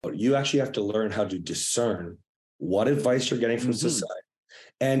about. You actually have to learn how to discern what advice you're getting from society.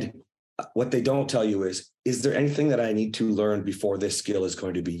 And what they don't tell you is there anything that I need to learn before this skill is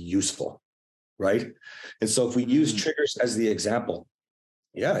going to be useful? Right. And so if we use triggers as the example,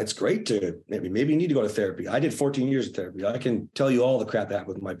 yeah, it's great to maybe you need to go to therapy. I did 14 years of therapy. I can tell you all the crap that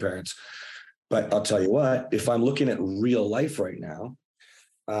happened with my parents. But I'll tell you what, if I'm looking at real life right now,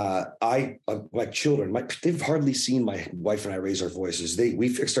 my children, they've hardly seen my wife and I raise our voices. We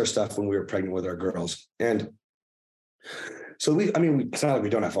fixed our stuff when we were pregnant with our girls. And so it's not like we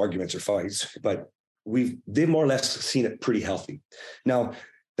don't have arguments or fights, but they've more or less seen it pretty healthy. Now,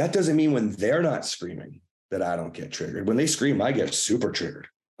 that doesn't mean when they're not screaming that I don't get triggered. When they scream, I get super triggered.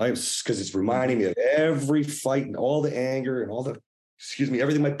 Because it's reminding me of every fight and all the anger and all the,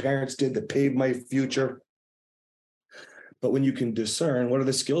 everything my parents did that paved my future. But when you can discern, what are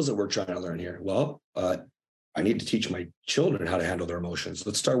the skills that we're trying to learn here? Well, I need to teach my children how to handle their emotions.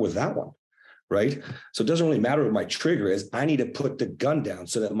 Let's start with that one, right? So it doesn't really matter what my trigger is. I need to put the gun down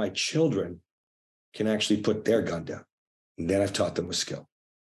so that my children can actually put their gun down. And then I've taught them a skill,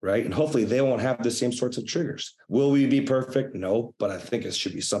 right? And hopefully they won't have the same sorts of triggers. Will we be perfect? No, but I think it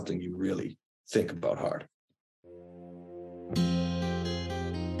should be something you really think about hard.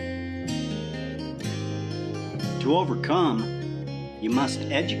 To overcome, you must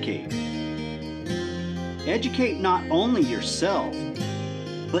educate. Educate not only yourself,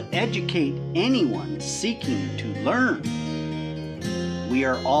 but educate anyone seeking to learn. We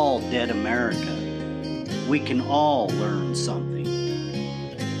are all dead America. We can all learn something.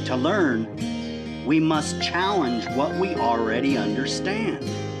 To learn, we must challenge what we already understand.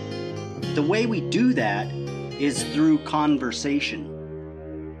 The way we do that is through conversation.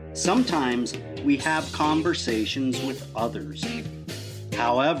 Sometimes we have conversations with others.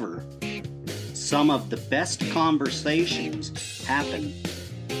 However, some of the best conversations happen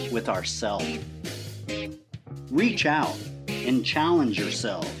with ourselves. Reach out and challenge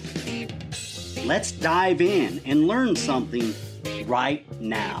yourself. Let's dive in and learn something right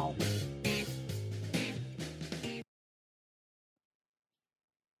now.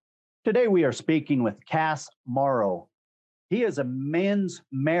 Today we are speaking with Cass Morrow. He is a men's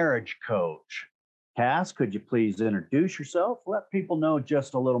marriage coach. Cass, could you please introduce yourself? Let people know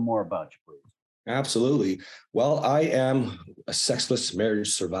just a little more about you, please. Absolutely. Well, I am a sexless marriage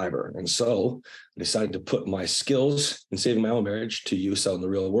survivor. And so I decided to put my skills in saving my own marriage to use out in the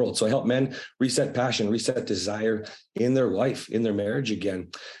real world. So I help men reset passion, reset desire in their life, in their marriage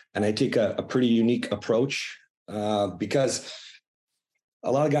again. And I take a pretty unique approach because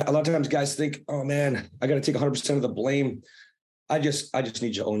a lot of times guys think, oh man, I got to take 100% of the blame. I just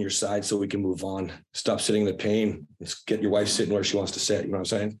need you to own your side so we can move on. Stop sitting in the pain. Let's get your wife sitting where she wants to sit. You know what I'm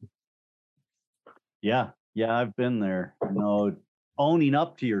saying? Yeah, I've been there. Owning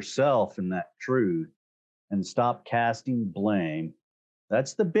up to yourself and that truth and stop casting blame.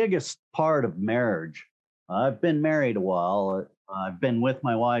 That's the biggest part of marriage. I've been married a while. I've been with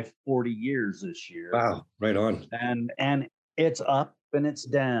my wife 40 years this year. Wow, right on. And it's up and it's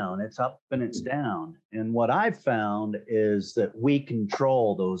down. It's up and it's down. And what I've found is that we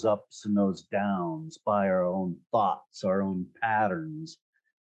control those ups and those downs by our own thoughts, our own patterns.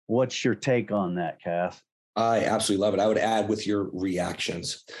 What's your take on that, Cass? I absolutely love it. I would add with your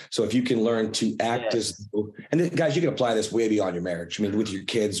reactions. So if you can learn to act as, and then, guys, you can apply this way beyond your marriage. I mean, with your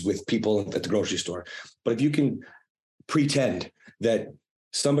kids, with people at the grocery store. But if you can pretend that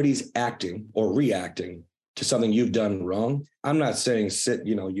somebody's acting or reacting to something you've done wrong, I'm not saying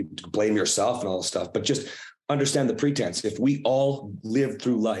you blame yourself and all this stuff, but just understand the pretense. If we all live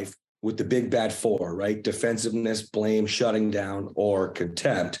through life with the big bad four, right? Defensiveness, blame, shutting down, or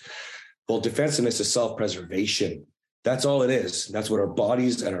contempt. Well, defensiveness is self-preservation. That's all it is. That's what our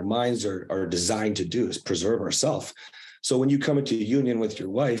bodies and our minds are designed to do, is preserve ourselves. So when you come into union with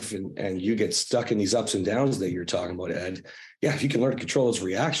your wife and you get stuck in these ups and downs that you're talking about, Ed, yeah, if you can learn to control those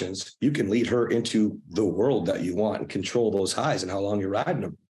reactions, you can lead her into the world that you want and control those highs and how long you're riding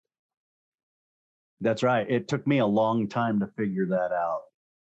them. That's right. It took me a long time to figure that out.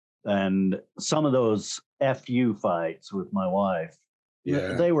 And some of those FU fights with my wife,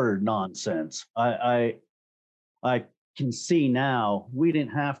 they were nonsense. I can see now we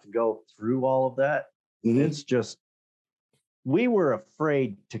didn't have to go through all of that. Mm-hmm. It's just we were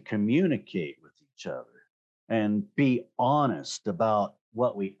afraid to communicate with each other and be honest about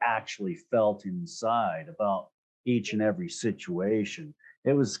what we actually felt inside about each and every situation.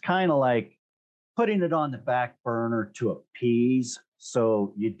 It was kind of like putting it on the back burner to appease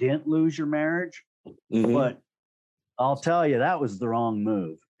so you didn't lose your marriage. Mm-hmm. But I'll tell you, that was the wrong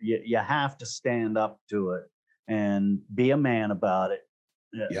move. You have to stand up to it and be a man about it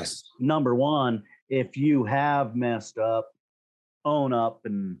Yes. Number one, if you have messed up, own up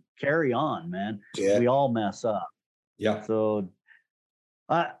and carry on, man. Yeah. We all mess up. Yeah. So,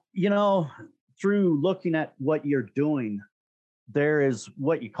 through looking at what you're doing, there is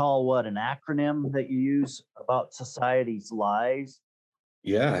what you call an acronym that you use about society's lies.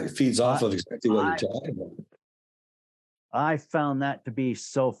 Yeah. It feeds off of exactly what you're talking about. I found that to be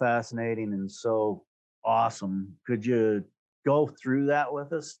so fascinating and so awesome. Could you go through that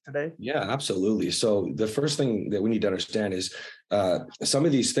with us today? Yeah, absolutely. So the first thing that we need to understand is some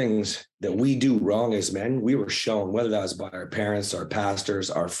of these things that we do wrong as men, we were shown, whether that was by our parents, our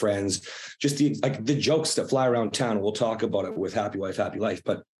pastors, our friends, just the jokes that fly around town. We'll talk about it with Happy Wife, Happy Life,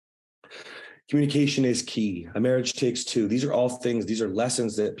 but communication is key. A marriage takes two. These are all things, these are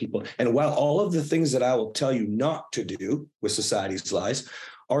lessons that people, and while all of the things that I will tell you not to do with society's lies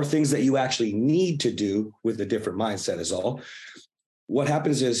are things that you actually need to do with a different mindset is all. What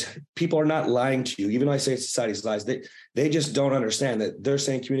happens is people are not lying to you. Even though I say society's lies, they just don't understand that they're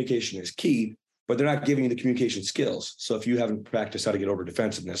saying communication is key, but they're not giving you the communication skills. So if you haven't practiced how to get over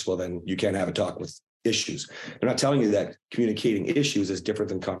defensiveness, well, then you can't have a talk with issues. They're not telling you that communicating issues is different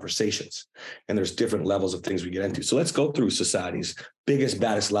than conversations. And there's different levels of things we get into. So let's go through society's biggest,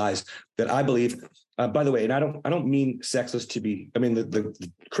 baddest lies that I believe, by the way, and I don't mean sexless to be, I mean,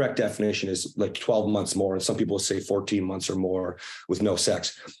 the correct definition is like 12 months more. And some people say 14 months or more with no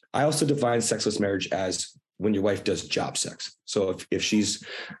sex. I also define sexless marriage as when your wife does job sex. So if she's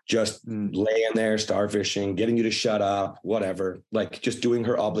just laying there, starfishing, getting you to shut up, whatever, like just doing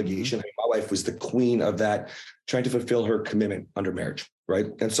her obligation. I mean, my wife was the queen of that, trying to fulfill her commitment under marriage, right?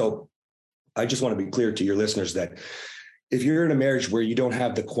 And so I just want to be clear to your listeners that if you're in a marriage where you don't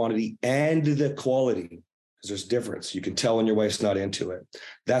have the quantity and the quality, because there's difference, you can tell when your wife's not into it.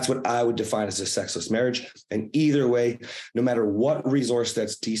 That's what I would define as a sexless marriage. And either way, no matter what resource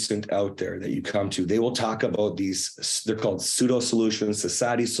that's decent out there that you come to, they will talk about these, they're called pseudo solutions,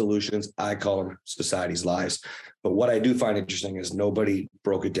 society solutions. I call them society's lies. But what I do find interesting is nobody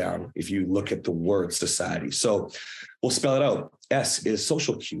broke it down if you look at the word society. So we'll spell it out. S is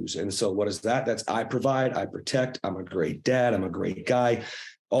social cues. And so what is that? That's I provide, I protect, I'm a great dad, I'm a great guy,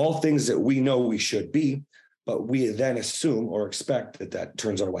 all things that we know we should be. But we then assume or expect that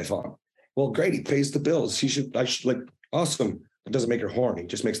turns our wife on. Well, great, he pays the bills. I should like, awesome. It doesn't make her horny. It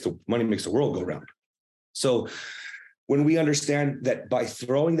just makes the money makes the world go round. So when we understand that by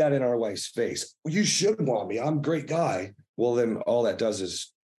throwing that in our wife's face, you should want me, I'm a great guy. Well, then all that does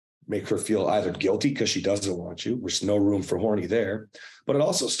is make her feel either guilty because she doesn't want you. There's no room for horny there. But it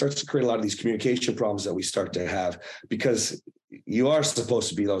also starts to create a lot of these communication problems that we start to have because you are supposed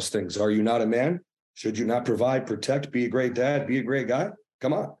to be those things. Are you not a man? Should you not provide, protect, be a great dad, be a great guy?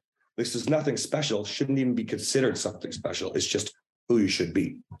 Come on. This is nothing special. Shouldn't even be considered something special. It's just who you should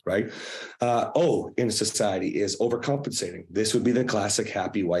be, right? O in society is overcompensating. This would be the classic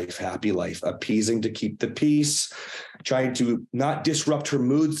happy wife, happy life, appeasing to keep the peace, trying to not disrupt her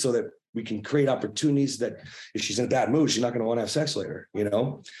mood so that we can create opportunities that if she's in a bad mood, she's not going to want to have sex later,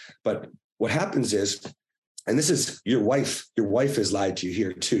 But what happens is, and this is your wife has lied to you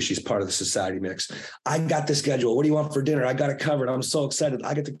here too. She's part of the society mix. I got the schedule. What do you want for dinner? I got it covered. I'm so excited.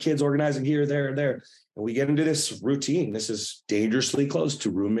 I get the kids organizing here, there, and there. And we get into this routine. This is dangerously close to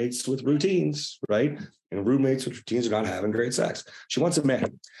roommates with routines, right? And roommates with routines are not having great sex. She wants a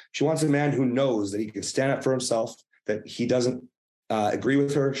man. She wants a man who knows that he can stand up for himself, that he doesn't agree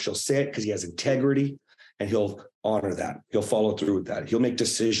with her. She'll say it because he has integrity and he'll honor that. He'll follow through with that. He'll make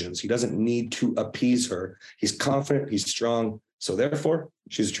decisions. He doesn't need to appease her. He's confident. He's strong. So therefore,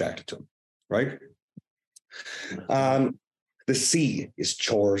 she's attracted to him, right? The C is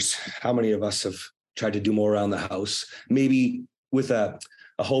chores. How many of us have tried to do more around the house? Maybe with a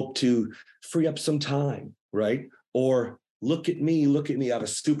hope to free up some time, right? Or look at me. I have a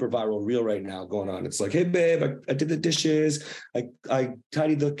super viral reel right now going on. It's like, hey, babe, I did the dishes. I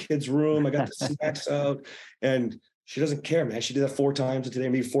tidied the kids' room. I got the snacks out. And she doesn't care, man. She did that 4 times today,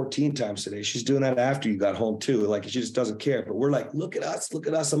 maybe 14 times today. She's doing that after you got home too. Like, she just doesn't care. But we're like, look at us.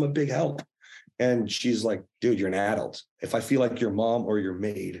 I'm a big help. And she's like, dude, you're an adult. If I feel like your mom or your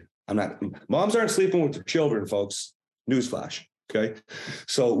maid, I'm not. Moms aren't sleeping with their children, folks. Newsflash. Okay.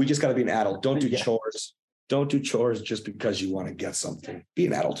 So we just got to be an adult. Don't do chores. Don't do chores just because you want to get something. Be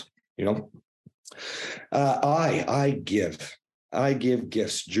an adult, I give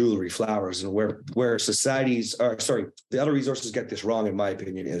gifts, jewelry, flowers, and where the other resources get this wrong, in my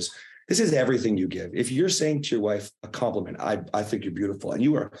opinion, is this is everything you give. If you're saying to your wife a compliment, I think you're beautiful, and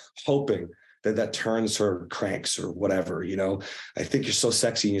you are hoping that turns her cranks or whatever, I think you're so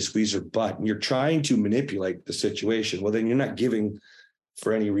sexy and you squeeze her butt and you're trying to manipulate the situation. Well, then you're not giving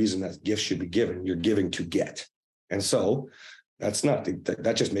for any reason that gifts should be given. You're giving to get. And so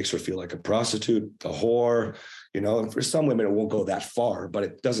that just makes her feel like a prostitute, a whore, and for some women, it won't go that far, but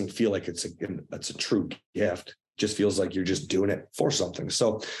it doesn't feel like it's a true gift. It just feels like you're just doing it for something.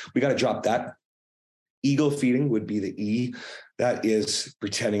 So we got to drop that. Ego feeding would be the E. That is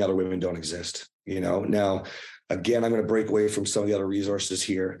pretending other women don't exist. Now, again, I'm going to break away from some of the other resources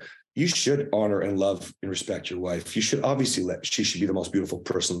here. You should honor and love and respect your wife. You should obviously she should be the most beautiful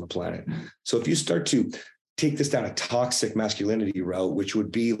person on the planet. So if you start to take this down a toxic masculinity route, which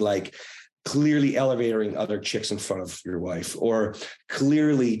would be like clearly elevating other chicks in front of your wife, or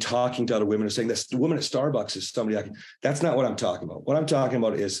clearly talking to other women and saying this, the woman at Starbucks is somebody that's not what I'm talking about. What I'm talking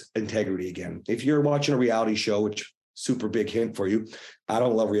about is integrity again. If you're watching a reality show, which super big hint for you, I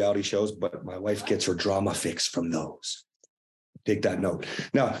don't love reality shows, but my wife gets her drama fix from those. Take that note.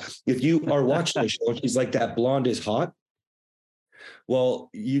 Now, if you are watching a show and she's like, that blonde is hot,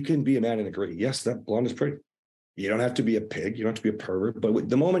 well, you can be a man and agree. Yes, that blonde is pretty. You don't have to be a pig. You don't have to be a pervert. But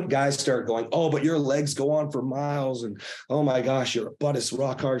the moment guys start going, oh, but your legs go on for miles, and oh my gosh, your butt is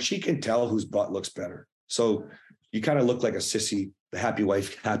rock hard, she can tell whose butt looks better. So you kind of look like a sissy. The happy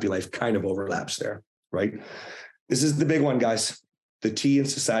wife, happy life kind of overlaps there, right? This is the big one, guys. The T in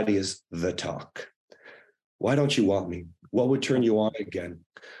society is the talk. Why don't you want me? What would turn you on again?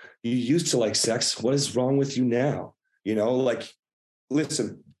 You used to like sex. What is wrong with you now?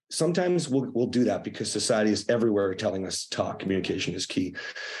 Listen, sometimes we'll do that because society is everywhere telling us talk. Communication is key.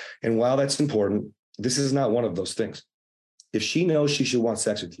 And while that's important, this is not one of those things. If she knows she should want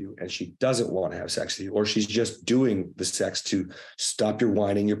sex with you and she doesn't want to have sex with you, or she's just doing the sex to stop your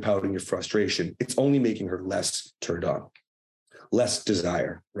whining, your pouting, your frustration, it's only making her less turned on, less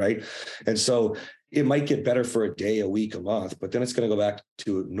desire, right? And so it might get better for a day, a week, a month, but then it's going to go back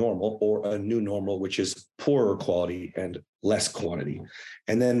to normal or a new normal, which is poorer quality and less quantity.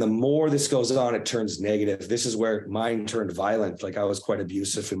 And then the more this goes on, it turns negative. This is where mine turned violent. Like I was quite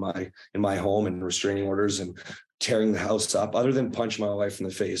abusive in my home and restraining orders and tearing the house up. Other than punch my wife in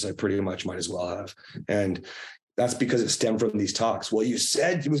the face, I pretty much might as well have. And that's because it stemmed from these talks. Well, you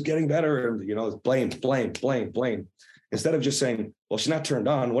said it was getting better, and blame. Instead of just saying, well, she's not turned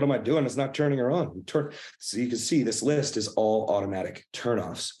on. What am I doing? It's not turning her on. So you can see this list is all automatic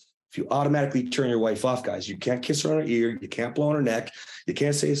turnoffs. If you automatically turn your wife off, guys, you can't kiss her on her ear. You can't blow on her neck. You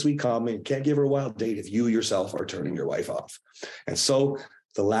can't say a sweet compliment. You can't give her a wild date if you yourself are turning your wife off. And so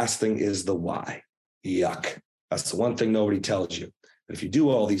the last thing is the why. Yuck. That's the one thing nobody tells you. And if you do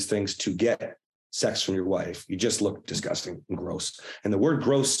all these things to get sex from your wife, you just look disgusting and gross. And the word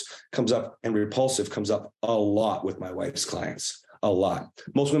gross comes up and repulsive comes up a lot with my wife's clients, a lot.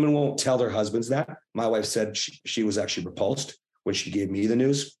 Most women won't tell their husbands that. My wife said she was actually repulsed when she gave me the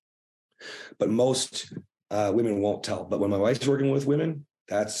news, but most women won't tell. But when my wife's working with women,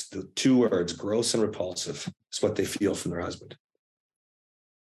 that's the two words, gross and repulsive. It's what they feel from their husband.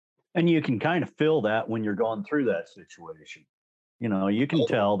 And you can kind of feel that when you're going through that situation. You can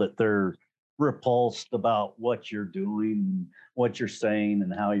tell that they're repulsed about what you're doing, what you're saying,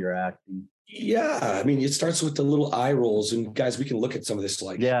 and how you're acting. Yeah. I mean, it starts with the little eye rolls. And guys, we can look at some of this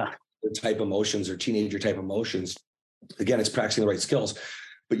type emotions or teenager type emotions. Again, it's practicing the right skills.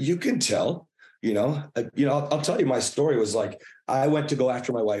 But you can tell, I'll tell you, my story was like, I went to go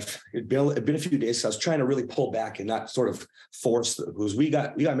after my wife. It'd been a few days. So I was trying to really pull back and not sort of force because we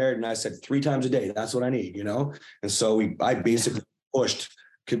got married and I said 3 times a day, that's what I need, And so I basically pushed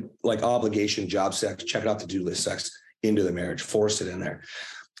like obligation, job sex, check it off the to-do list sex into the marriage, forced it in there.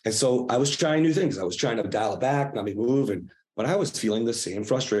 And so I was trying new things. I was trying to dial it back, not be moving, but I was feeling the same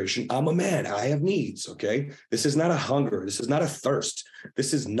frustration. I'm a man. I have needs. Okay. This is not a hunger. This is not a thirst.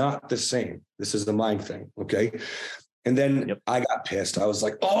 This is not the same. This is the mind thing. Okay. And then I got pissed. I was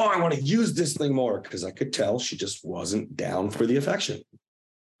like, oh, I want to use this thing more because I could tell she just wasn't down for the affection.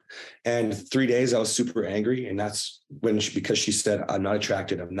 And 3 days I was super angry. And that's when because she said, I'm not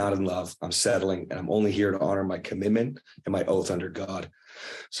attracted. I'm not in love. I'm settling. And I'm only here to honor my commitment and my oath under God.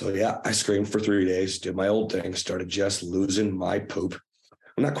 So yeah, I screamed for 3 days, did my old thing, started just losing my poop.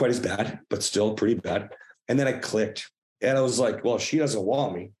 I'm not quite as bad, but still pretty bad. And then I clicked and I was like, well, she doesn't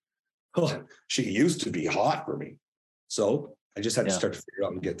want me. Well, she used to be hot for me. So I just had to start to figure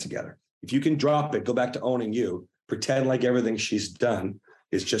out and get together. If you can drop it, go back to owning you, pretend like everything she's done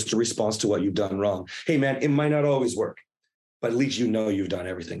is just a response to what you've done wrong. Hey man, it might not always work, but at least you've done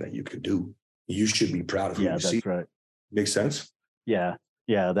everything that you could do. You should be proud of who you see. That's right. Makes sense? Yeah,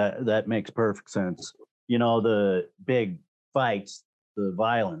 that makes perfect sense. The big fights, the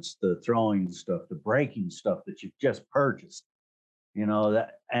violence, the throwing stuff, the breaking stuff that you've just purchased,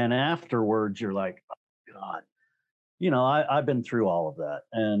 that, and afterwards you're like, oh God, I've been through all of that.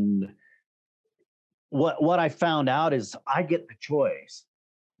 And what I found out is I get the choice,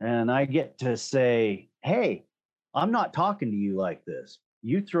 and I get to say, hey, I'm not talking to you like this.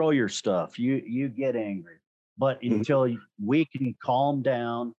 You throw your stuff, you get angry. But until we can calm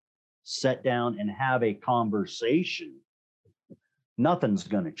down, sit down, and have a conversation, nothing's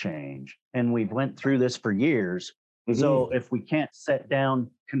going to change. And we've went through this for years. So if we can't sit down,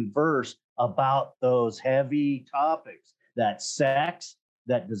 converse about those heavy topics, that sex,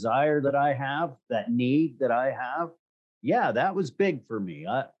 that desire that I have, that need that I have, yeah, that was big for me.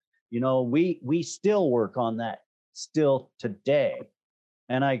 We still work on that still today.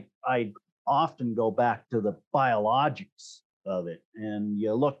 And I often go back to the biologics of it. And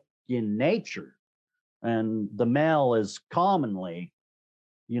you look in nature, and the male is commonly,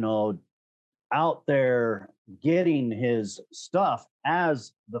 out there getting his stuff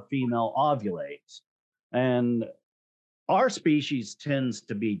as the female ovulates. And our species tends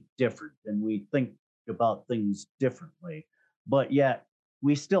to be different, and we think about things differently, but yet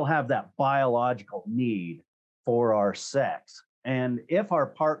we still have that biological need for our sex. And if our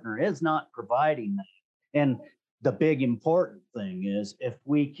partner is not providing that, and the big important thing is if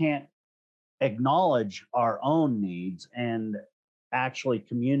we can't acknowledge our own needs and actually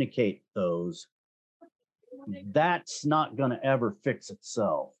communicate those, that's not going to ever fix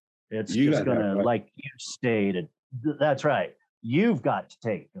itself. It's just going to, like you stated, that's right. You've got to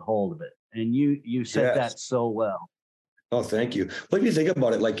take a hold of it. And you said that so well. Oh, thank you. But if you think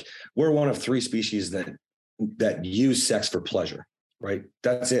about it, like, we're one of 3 species that use sex for pleasure, right?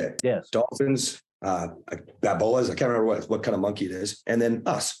 That's it. Yes. Dolphins, baboas, I can't remember what kind of monkey it is, and then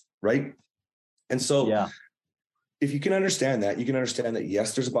us, right? And so if you can understand that, you can understand that,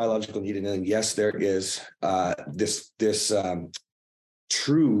 yes, there's a biological need, and then yes, there is this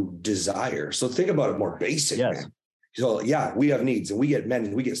true desire. So think about it more basic, man. So yeah, we have needs, and we get men,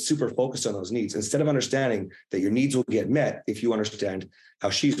 and we get super focused on those needs instead of understanding that your needs will get met if you understand how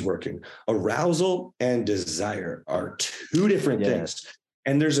she's working. Arousal and desire are 2 different things.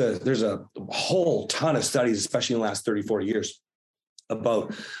 And there's a whole ton of studies, especially in the last 30, 40 years,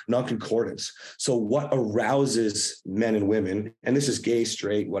 about non-concordance. So what arouses men and women, and this is gay,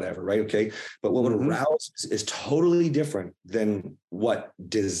 straight, whatever, right? Okay. But what arouses is totally different than what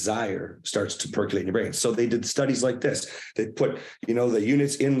desire starts to percolate in your brain. So they did studies like this. They put, the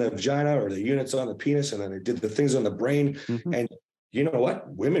units in the vagina or the units on the penis, and then they did the things on the brain. And you know what?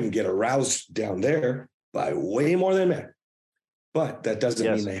 Women get aroused down there by way more than men. But that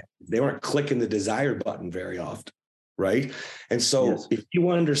doesn't mean they weren't clicking the desire button very often. Right. And so if you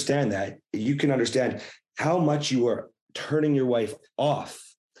understand that, you can understand how much you are turning your wife off.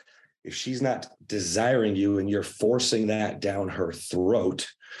 If she's not desiring you and you're forcing that down her throat,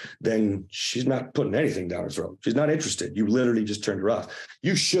 then she's not putting anything down her throat. She's not interested. You literally just turned her off.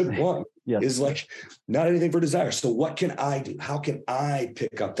 You should want is like not anything for desire. So what can I do? How can I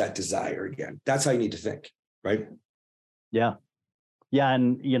pick up that desire again? That's how you need to think. Right. Yeah. Yeah.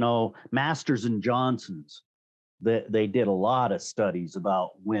 And, Masters and Johnson's, they did a lot of studies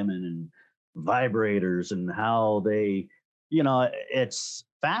about women and vibrators and how they, it's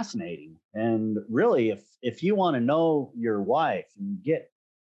fascinating. And really, if you want to know your wife and get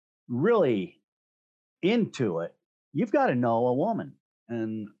really into it, you've got to know a woman.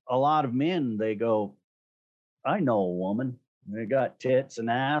 And a lot of men, they go, I know a woman. They got tits and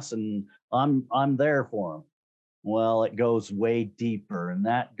ass, and I'm there for them. Well, it goes way deeper, and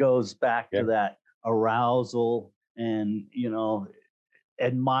that goes back to that arousal and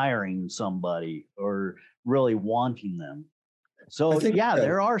admiring somebody or really wanting them. So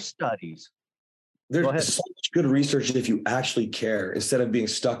there are studies. There's so much good research if you actually care, instead of being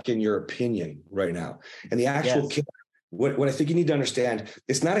stuck in your opinion right now. And the actual care, what I think you need to understand,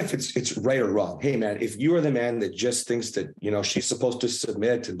 it's not if it's right or wrong. Hey man, if you are the man that just thinks that she's supposed to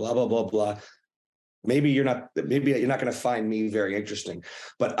submit and blah blah blah blah, maybe you're not going to find me very interesting.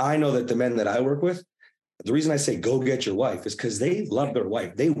 But I know that the men that I work with, the reason I say go get your wife is because they love their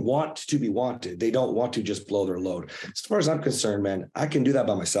wife. They want to be wanted. They don't want to just blow their load. As far as I'm concerned, man, I can do that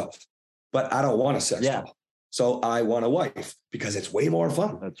by myself, but I don't want a sex doll. So I want a wife because it's way more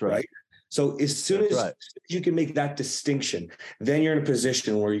fun. That's right. So as soon as you can make that distinction, then you're in a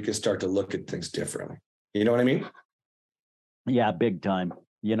position where you can start to look at things differently. You know what I mean? Yeah, big time.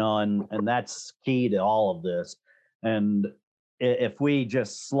 And that's key to all of this. And if we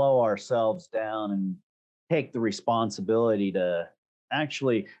just slow ourselves down and take the responsibility to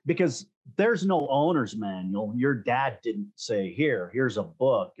actually, because there's no owner's manual. Your dad didn't say, here's a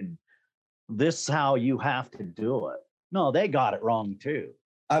book and this is how you have to do it. No, they got it wrong too.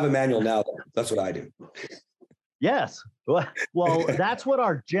 I have a manual now. That's what I do. Yes. Well, that's what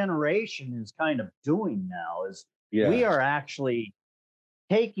our generation is kind of doing now is we are actually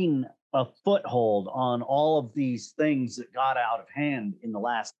taking a foothold on all of these things that got out of hand in the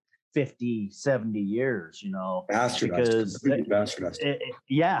last 50, 70 years, Bastardized.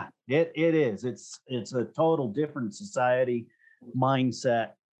 It is. It's a total different society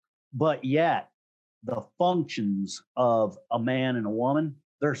mindset, but yet the functions of a man and a woman,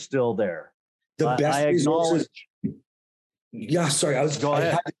 they're still there. The best resources. Yeah, sorry, I had to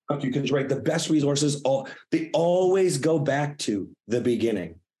interrupt you because you're right. The best resources, they always go back to the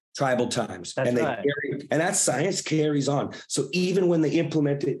beginning, tribal times. That's right. And that science carries on. So even when they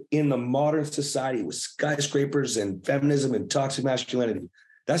implement it in the modern society with skyscrapers and feminism and toxic masculinity,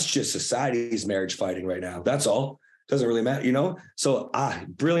 that's just society's marriage fighting right now. That's all. Doesn't really matter, So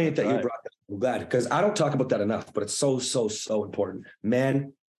brilliant that you brought that. I'm glad, because I don't talk about that enough, but it's so, so, so important.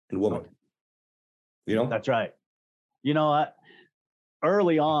 Man and woman. That's right.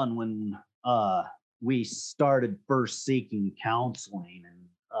 Early on when we started first seeking counseling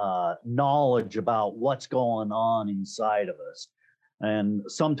and knowledge about what's going on inside of us, and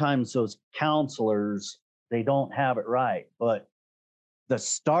sometimes those counselors, they don't have it right, but the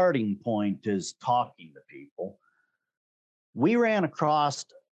starting point is talking to people. We ran across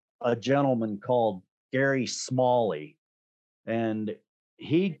a gentleman called Gary Smalley, and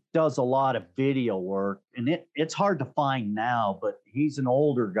he does a lot of video work, and it's hard to find now, but he's an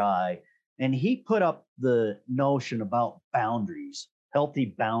older guy, and he put up the notion about boundaries,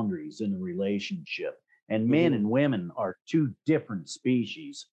 healthy boundaries in a relationship. And men and women are two different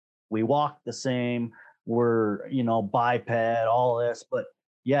species. We walk the same, we're, biped, all this, but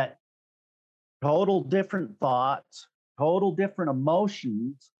yet total different thoughts, total different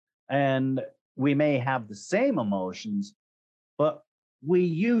emotions, and we may have the same emotions, but we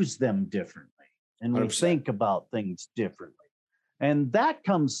use them differently and we 100%. Think about things differently. And that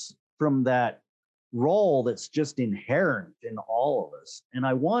comes from that role that's just inherent in all of us. And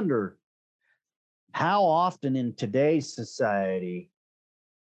I wonder how often in today's society,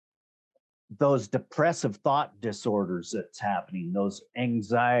 those depressive thought disorders that's happening, those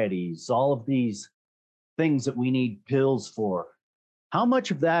anxieties, all of these things that we need pills for, how much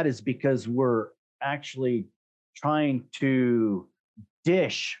of that is because we're actually trying to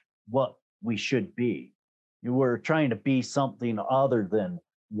dish what we should be? We're trying to be something other than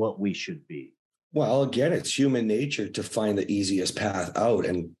what we should be. Well, again, it's human nature to find the easiest path out.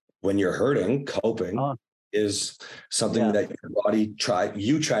 And when you're hurting, coping is something that your body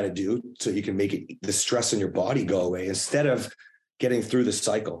you try to do so you can make the stress in your body go away instead of getting through the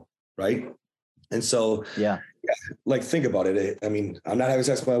cycle, right? And so, like, think about it. I mean, I'm not having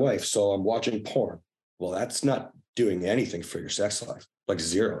sex with my wife, so I'm watching porn. Well, that's not doing anything for your sex life, like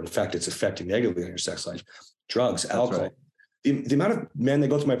zero. In fact, it's affecting negatively on your sex life. Drugs, alcohol. Right. The amount of men that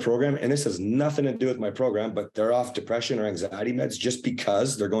go through my program, and this has nothing to do with my program, but they're off depression or anxiety meds just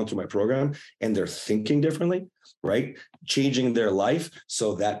because they're going through my program and they're thinking differently, right? Changing their life.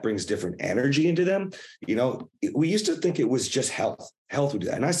 So that brings different energy into them. We used to think it was just health. Health would do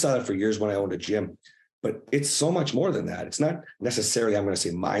that. And I saw that for years when I owned a gym. But it's so much more than that. It's not necessarily, I'm going to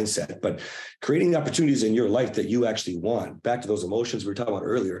say mindset, but creating the opportunities in your life that you actually want. Back to those emotions we were talking about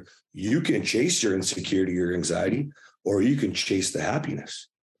earlier. You can chase your insecurity, your anxiety, or you can chase the happiness.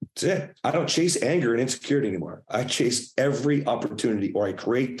 That's it. I don't chase anger and insecurity anymore. I chase every opportunity, or I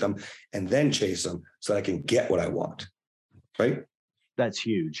create them and then chase them so that I can get what I want. Right? That's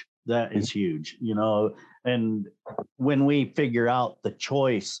huge. That is huge. And when we figure out the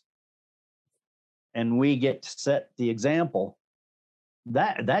choice and we get to set the example,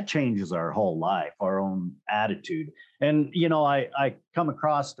 that changes our whole life, our own attitude. And, I come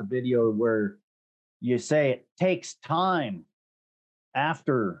across a video where you say it takes time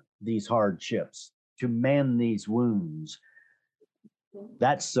after these hardships to mend these wounds.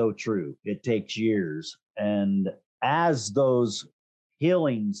 That's so true. It takes years. And as those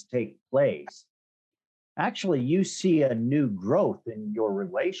healings take place, actually you see a new growth in your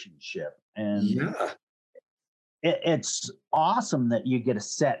relationship. And it's awesome that you get to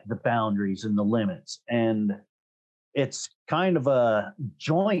set the boundaries and the limits. And it's kind of a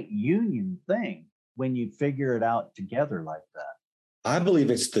joint union thing when you figure it out together like that. I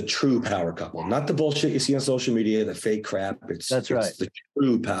believe it's the true power couple, not the bullshit you see on social media, the fake crap. It's the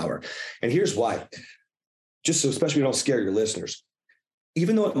true power. And here's why. Just so, especially we don't scare your listeners.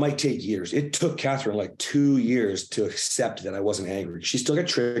 Even though it might take years, it took Catherine like 2 years to accept that I wasn't angry. She still got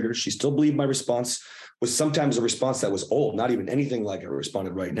triggered. She still believed my response was sometimes a response that was old, not even anything like I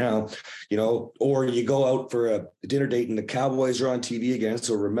responded right now, or you go out for a dinner date and the Cowboys are on TV again.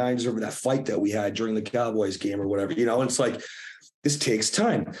 So it reminds you of that fight that we had during the Cowboys game or whatever, and it's like, this takes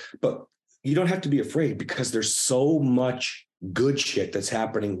time, but you don't have to be afraid because there's so much good shit that's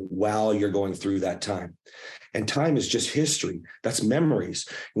happening while you're going through that time. And time is just history. That's memories.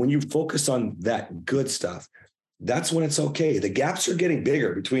 When you focus on that good stuff, that's when it's okay. The gaps are getting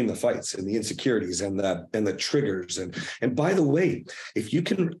bigger between the fights and the insecurities and the triggers. And by the way, if you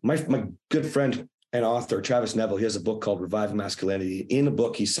can, my good friend and author, Travis Neville, he has a book called Revive Masculinity. In the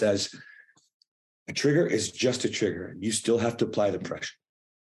book, he says, a trigger is just a trigger. You still have to apply the pressure.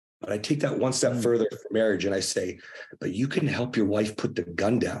 But I take that one step further for marriage and I say, but you can help your wife put the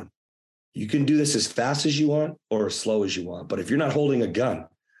gun down. You can do this as fast as you want or as slow as you want. But if you're not holding a gun,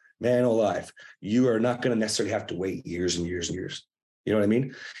 man alive, you are not going to necessarily have to wait years and years and years. You know what I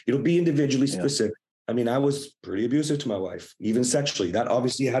mean? It'll be individually specific. I mean, I was pretty abusive to my wife, even sexually. That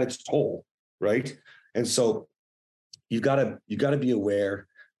obviously had its toll, right? And so you gotta be aware.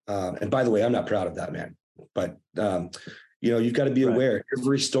 And by the way, I'm not proud of that, man. But you've got to be aware.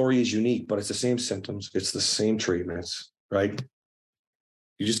 Every story is unique, but it's the same symptoms. It's the same treatments, right?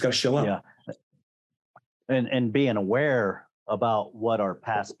 You just got to show up. Yeah. And being aware about what our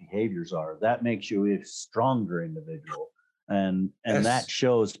past behaviors are, that makes you a stronger individual. And that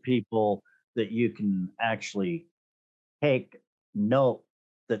shows people that you can actually take note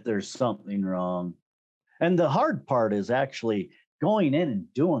that there's something wrong. And the hard part is actually going in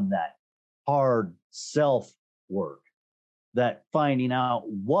and doing that hard self work, that finding out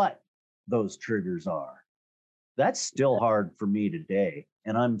what those triggers are. That's still hard for me today.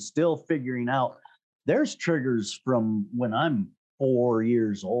 And I'm still figuring out there's triggers from when I'm 4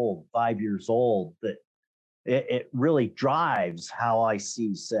 years old, 5 years old, that it really drives how I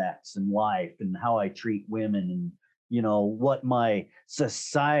see sex and life and how I treat women and, what my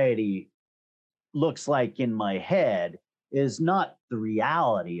society looks like in my head is not the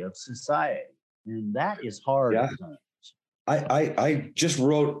reality of society. And that is hard. Yeah. I just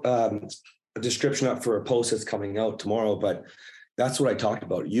wrote a description up for a post that's coming out tomorrow, but that's what I talked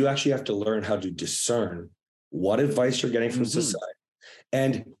about. You actually have to learn how to discern what advice you're getting from society.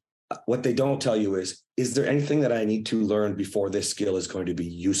 And what they don't tell you is there anything that I need to learn before this skill is going to be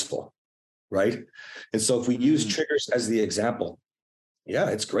useful, right? And so if we use triggers as the example, yeah,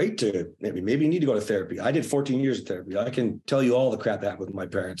 it's great to maybe you need to go to therapy. I did 14 years of therapy. I can tell you all the crap that happened with my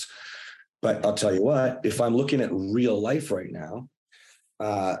parents. But I'll tell you what, if I'm looking at real life right now,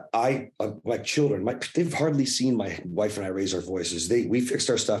 my children, they've hardly seen my wife and I raise our voices. We fixed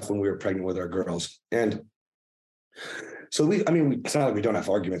our stuff when we were pregnant with our girls. And so it's not like we don't have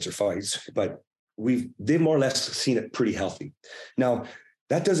arguments or fights, but they've more or less seen it pretty healthy. Now,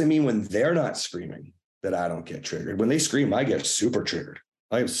 that doesn't mean when they're not screaming that I don't get triggered. When they scream, I get super triggered.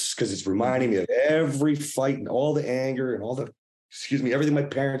 Because it's reminding me of every fight and all the anger and all the, everything my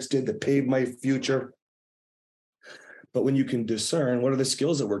parents did that paved my future. But when you can discern, what are the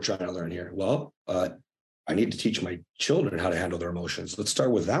skills that we're trying to learn here? Well, I need to teach my children how to handle their emotions. Let's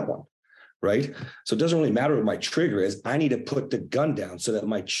start with that one, right? So it doesn't really matter what my trigger is. I need to put the gun down so that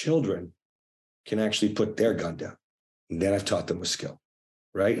my children can actually put their gun down. And then I've taught them a skill,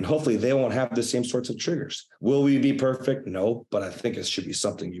 right? And hopefully they won't have the same sorts of triggers. Will we be perfect? No, but I think it should be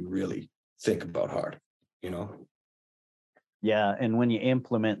something you really think about hard, Yeah, and when you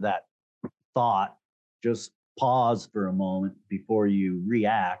implement that thought, just pause for a moment before you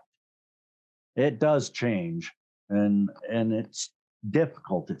react. It does change, and it's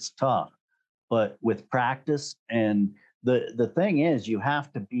difficult, it's tough, but with practice, and the thing is, you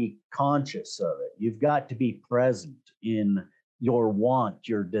have to be conscious of it. You've got to be present in your want,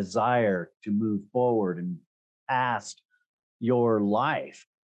 your desire to move forward and past your life.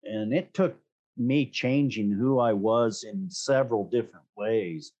 And it took me changing who I was in several different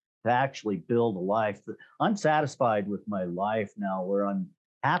ways to actually build a life that I'm satisfied with my life now, where I'm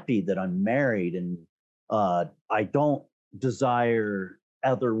happy that I'm married and I don't desire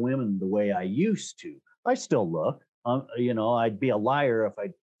other women the way I used to. I still look, I'd be a liar if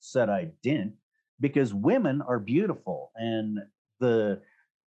I said I didn't, because women are beautiful and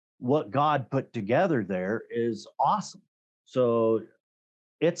what God put together there is awesome. So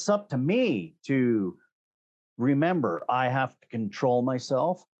it's up to me to remember I have to control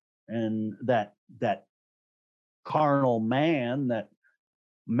myself, and that carnal man, that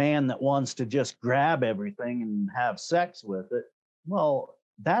man that wants to just grab everything and have sex with it, well,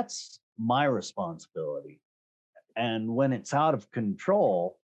 that's my responsibility. And when it's out of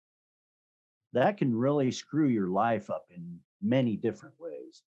control, that can really screw your life up in many different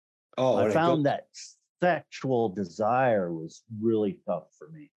ways. I found that sexual desire was really tough for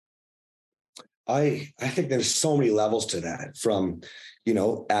me. I think there's so many levels to that, from,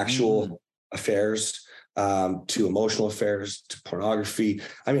 actual affairs, to emotional affairs, to pornography.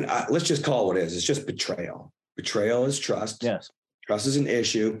 I mean, let's just call it what it is. It's just betrayal. Betrayal is trust. Yes. Trust is an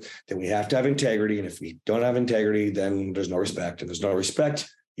issue. Then we have to have integrity. And if we don't have integrity, then there's no respect. And there's no respect,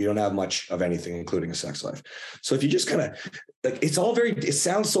 you don't have much of anything, including a sex life. So if you just kind of it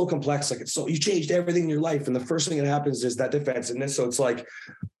sounds so complex. Like, you changed everything in your life. And the first thing that happens is that defensiveness. So it's like,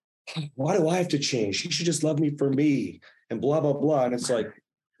 why do I have to change? She should just love me for me, and blah, blah, blah. And it's like,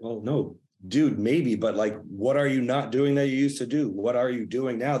 well, no, dude, maybe, but like, what are you not doing that you used to do? What are you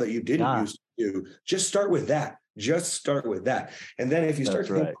doing now that you didn't used to do? Just start with that. Just start with that. And then if you start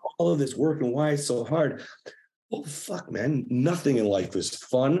to think all of this work and why it's so hard, well, fuck, man, nothing in life is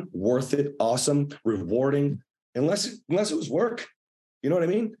fun, worth it, awesome, rewarding, unless it was work. You know what I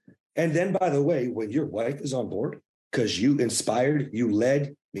mean? And then, by the way, when your wife is on board, because you inspired, you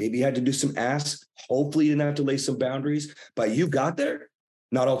led, maybe you had to do some asks. Hopefully you didn't have to lay some boundaries, but you got there.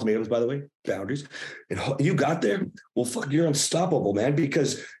 Not ultimatums, by the way, boundaries. And you got there. Well, fuck, you're unstoppable, man,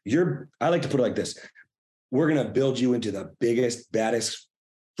 because I like to put it like this. We're going to build you into the biggest, baddest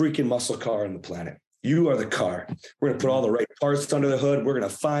freaking muscle car on the planet. You are the car. We're going to put all the right parts under the hood. We're going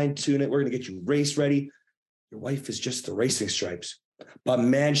to fine tune it. We're going to get you race ready. Your wife is just the racing stripes. But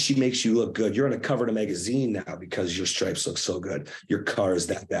man, she makes you look good. You're on the cover of a magazine now because your stripes look so good. Your car is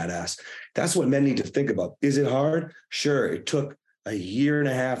that badass. That's what men need to think about. Is it hard? Sure. It took a year and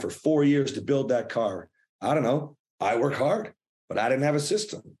a half or 4 years to build that car. I don't know. I work hard, but I didn't have a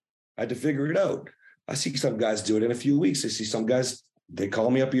system. I had to figure it out. I see some guys do it in a few weeks. I see some guys, they call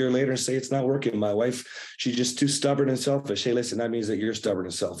me up a year later and say, it's not working. My wife, she's just too stubborn and selfish. Hey, listen, that means that you're stubborn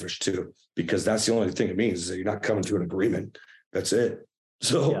and selfish too, because that's the only thing it means is that you're not coming to an agreement. That's it.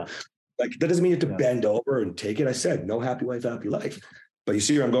 So like, that doesn't mean you have to bend over and take it. I said, no happy wife, happy life. But you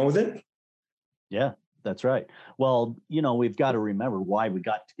see where I'm going with it? Yeah, that's right. Well, we've got to remember why we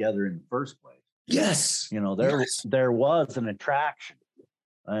got together in the first place. Yes. There was an attraction.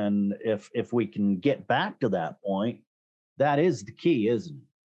 And if we can get back to that point, that is the key, isn't it?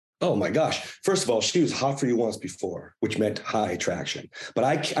 Oh my gosh. First of all, she was hot for you once before, which meant high attraction.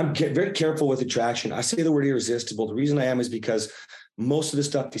 But I'm very careful with attraction. I say the word irresistible. The reason I am is because most of the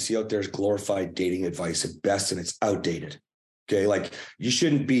stuff you see out there is glorified dating advice at best, and it's outdated. Okay. Like, you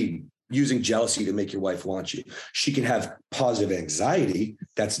shouldn't be using jealousy to make your wife want you. She can have positive anxiety.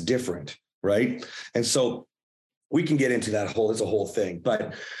 That's different. Right. And so we can get into that it's a whole thing.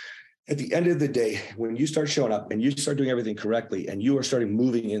 But at the end of the day, when you start showing up and you start doing everything correctly and you are starting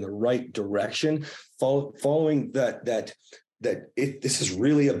moving in the right direction, following this is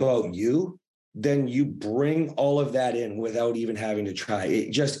really about you, then you bring all of that in without even having to try.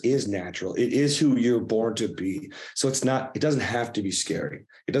 It just is natural. It is who you're born to be. So it doesn't have to be scary.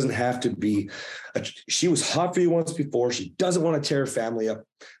 It doesn't have to be, she was hot for you once before. She doesn't want to tear her family up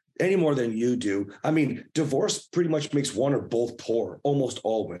any more than you do. I mean, divorce pretty much makes one or both poor, almost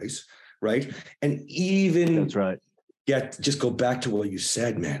always, right? And even that's right. Just go back to what you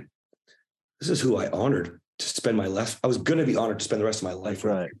said, man. This is who I honored to spend my life. I was going to be honored to spend the rest of my life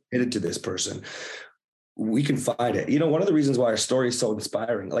committed to this person. We can find it. One of the reasons why our story is so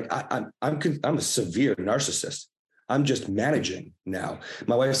inspiring. Like, I'm a severe narcissist. I'm just managing now.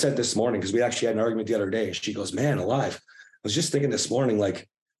 My wife said this morning, because we actually had an argument the other day, and she goes, "Man, alive. I was just thinking this morning, like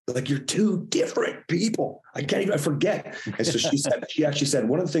you're two different people. I forget." And so she actually said,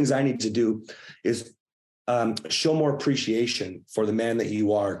 one of the things I need to do is show more appreciation for the man that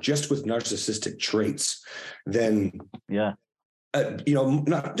you are, just with narcissistic traits, than,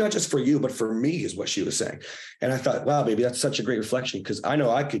 not just for you, but for me, is what she was saying. And I thought, wow, baby, that's such a great reflection, because I know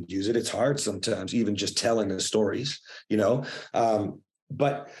I could use it. It's hard sometimes, even just telling the stories,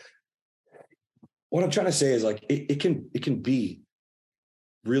 but what I'm trying to say is, like, it can be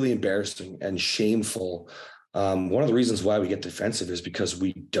really embarrassing and shameful. One of the reasons why we get defensive is because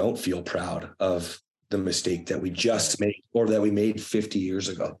we don't feel proud of the mistake that we just made, or that we made 50 years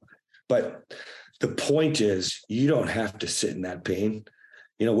ago. But the point is, you don't have to sit in that pain.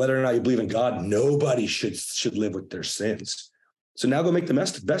 Whether or not you believe in God, nobody should live with their sins. So now go make the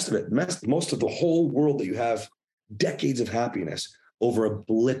best of it. Most of the whole world that you have, decades of happiness over a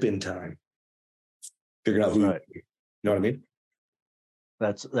blip in time. Figuring out who, you know what I mean?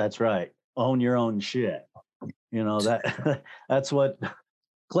 That's right. Own your own shit. That's what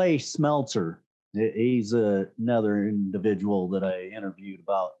Clay Smeltzer, he's another individual that I interviewed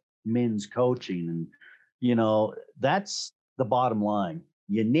about men's coaching. And, that's the bottom line.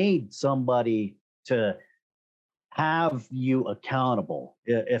 You need somebody to have you accountable.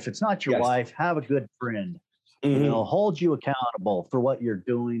 If it's not your Yes. wife, have a good friend. Mm-hmm. Hold you accountable for what you're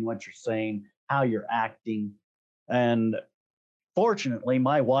doing, what you're saying, how you're acting. And fortunately,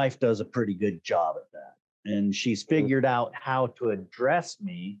 my wife does a pretty good job at that. And she's figured out how to address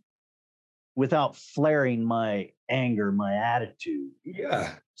me without flaring my anger, my attitude.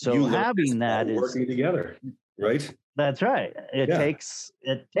 Yeah. So having that is working together, right? That's right. It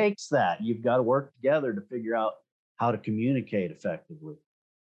takes that. You've got to work together to figure out how to communicate effectively.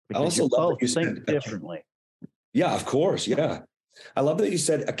 Because I also love that you think said differently. Yeah, of course. Yeah. I love that you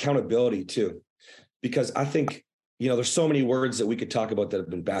said accountability too, because I think, there's so many words that we could talk about that have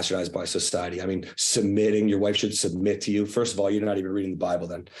been bastardized by society. I mean, submitting, your wife should submit to you. First of all, you're not even reading the Bible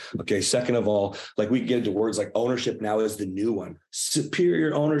then. Okay. Second of all, like we get into words like ownership now is the new one,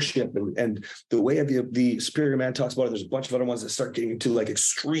 superior ownership. And the way of the superior man talks about it, there's a bunch of other ones that start getting into like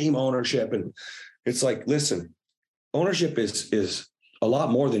extreme ownership. And it's like, listen, ownership is a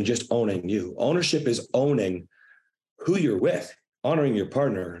lot more than just owning you. Ownership is owning who you're with, honoring your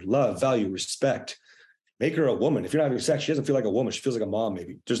partner, love, value, respect. Make her a woman. If you're not having sex, she doesn't feel like a woman. She feels like a mom,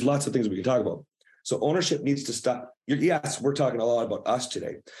 maybe. There's lots of things we can talk about. So ownership needs to stop. Yes, we're talking a lot about us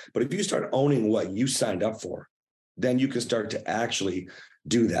today. But if you start owning what you signed up for, then you can start to actually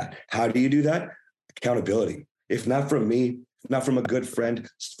do that. How do you do that? Accountability. If not from me, not from a good friend.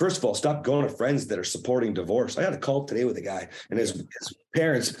 First of all, stop going to friends that are supporting divorce. I had a call today with a guy, and his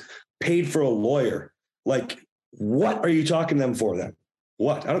parents paid for a lawyer. Like, what are you talking to them for then?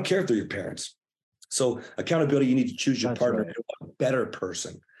 What? I don't care if they're your parents. So accountability, you need to choose your partner, right, a better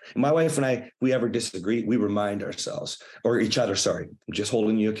person. And my wife and I, if we ever disagree, we remind ourselves or each other, sorry, I'm just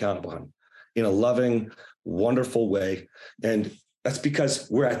holding you accountable, honey, in a loving, wonderful way. And that's because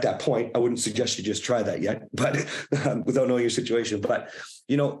we're at that point. I wouldn't suggest you just try that yet, but without knowing your situation. But,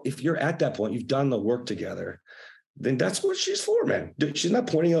 if you're at that point, you've done the work together, then that's what she's for, man. She's not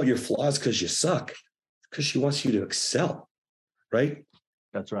pointing out your flaws because you suck, because she wants you to excel, right?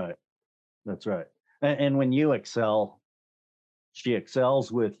 That's right. That's right. And when you excel, she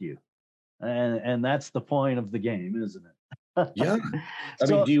excels with you. And that's the point of the game, isn't it? Yeah. I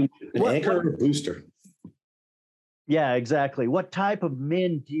mean, do you an anchor or a booster? Yeah, exactly. What type of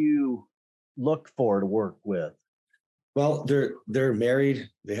men do you look for to work with? Well, they're married,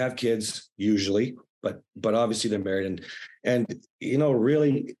 they have kids usually, but obviously they're married. And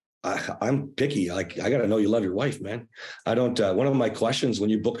really, I'm picky. Like, I got to know you love your wife, man. I don't, one of my questions when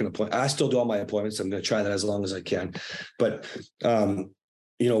you book an appointment, I still do all my appointments. I'm going to try that as long as I can. But,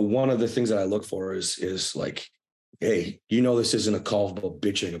 one of the things that I look for is like, hey, this isn't a call about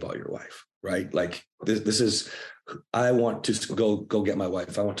bitching about your wife, right? Like this is, I want to go get my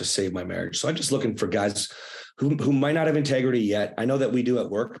wife. I want to save my marriage. So I'm just looking for guys who might not have integrity yet. I know that we do at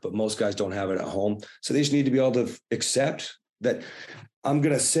work, but most guys don't have it at home. So they just need to be able to accept that I'm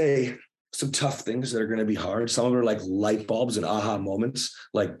going to say some tough things that are going to be hard. Some of them are like light bulbs and aha moments,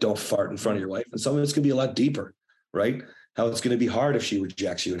 like don't fart in front of your wife. And some of it's going to be a lot deeper, right? How it's going to be hard if she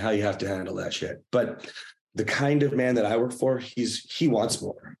rejects you and how you have to handle that shit. But the kind of man that I work for, he wants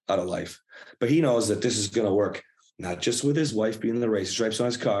more out of life, but he knows that this is going to work, not just with his wife being the race stripes on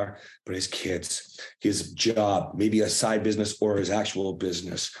his car, but his kids, his job, maybe a side business or his actual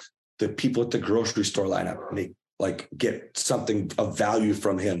business, the people at the grocery store lineup, and they like get something of value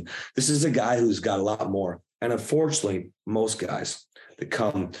from him. This is a guy who's got a lot more. And unfortunately, most guys that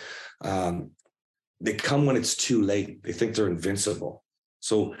come, they come when it's too late. They think they're invincible.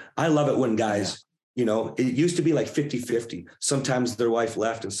 So I love it when guys, it used to be like 50-50. Sometimes their wife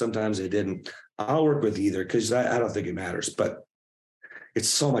left and sometimes they didn't. I'll work with either because I don't think it matters. But it's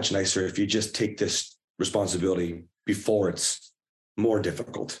so much nicer if you just take this responsibility before it's more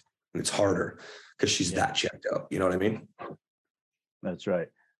difficult and it's harder because she's that checked out. You know what I mean? That's right.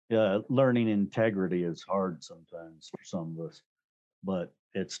 Yeah, learning integrity is hard sometimes for some of us, but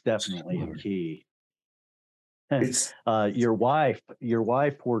it's definitely a key. It's your wife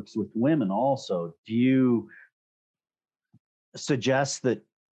works with women also. Do you suggest that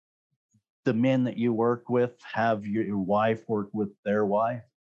the men that you work with have your wife work with their wife?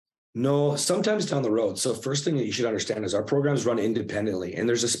 No, sometimes down the road. So first thing that you should understand is our programs run independently, and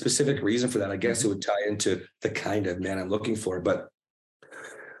there's a specific reason for that. I guess it would tie into the kind of man I'm looking for. But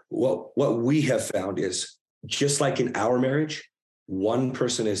what we have found is just like in our marriage, one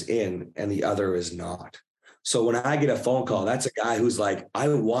person is in and the other is not. So when I get a phone call, that's a guy who's like, I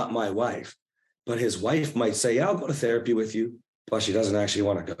want my wife, but his wife might say, yeah, I'll go to therapy with you, but she doesn't actually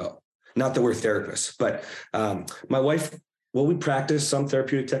want to go. Not that we're therapists, but my wife, we practice some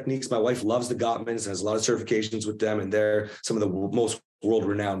therapeutic techniques. My wife loves the Gottmans, has a lot of certifications with them, and they're some of the most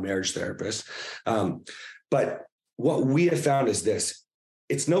world-renowned marriage therapists. But what we have found is this: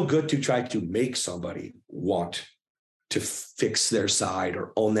 it's no good to try to make somebody want to fix their side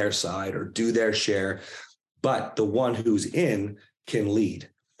or own their side or do their share, but the one who's in can lead.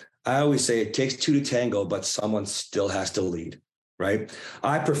 I always say it takes two to tango, but someone still has to lead, right?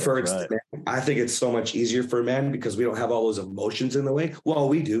 I prefer it's right. I think it's so much easier for men because we don't have all those emotions in the way. Well,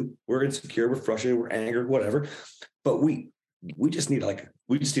 we do. We're insecure, we're frustrated, we're angry, whatever. But we just need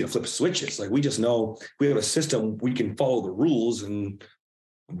to flip switches. Like, we just know we have a system, we can follow the rules and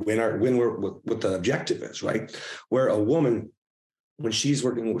when we're what the objective is, right? Where a woman, when she's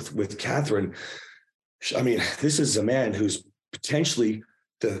working with Catherine, I mean, this is a man who's potentially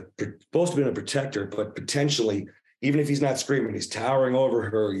supposed to be a protector, but potentially, even if he's not screaming, he's towering over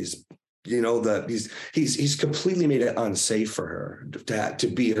her. He's, he's completely made it unsafe for her to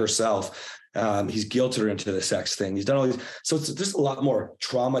be herself. He's guilted her into the sex thing. He's done all these. So it's just a lot more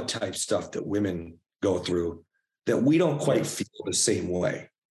trauma type stuff that women go through that we don't quite feel the same way.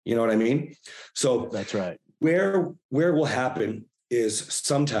 You know what I mean? So that's right. Where will happen is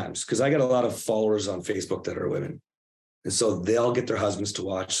sometimes, because I got a lot of followers on Facebook that are women. And so they'll get their husbands to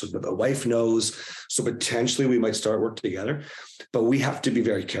watch so that the wife knows. So potentially we might start work together, but we have to be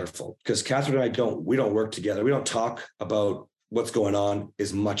very careful because Catherine and I we don't work together. We don't talk about what's going on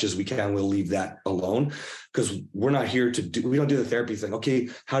as much as we can. We'll leave that alone because we're not here we don't do the therapy thing. Okay,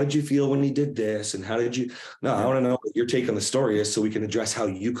 how did you feel when he did this? And how did you, no, I want to know what your take on the story is so we can address how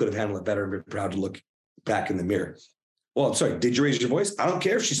you could have handled it better and be proud to look back in the mirror. Well, I'm sorry, did you raise your voice? I don't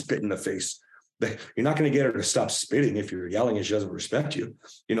care if she spit in the face. You're not going to get her to stop spitting if you're yelling and she doesn't respect you.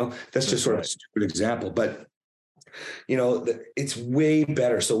 That's just sort of a stupid example, but it's way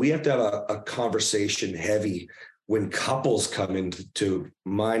better. So we have to have a conversation heavy when couples come into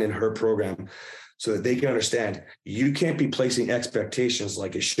mine and her program so that they can understand you can't be placing expectations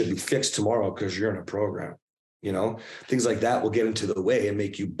like it should be fixed tomorrow because you're in a program. Things like that will get into the way and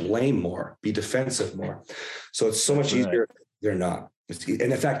make you blame more, be defensive more. So it's so much easier. They're not. And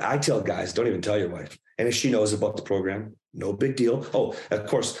in fact, I tell guys, don't even tell your wife. And if she knows about the program, no big deal. Oh, of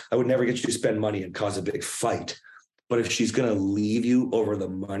course, I would never get you to spend money and cause a big fight. But if she's going to leave you over the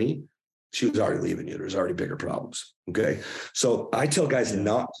money, she was already leaving you. There's already bigger problems. Okay. So I tell guys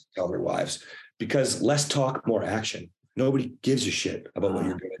not to tell their wives because less talk, more action. Nobody gives a shit about what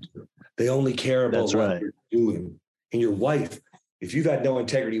you're going to do. They only care about what you're doing. And your wife, if you've had no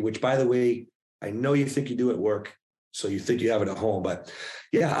integrity, which by the way, I know you think you do at work, so you think you have it at home, but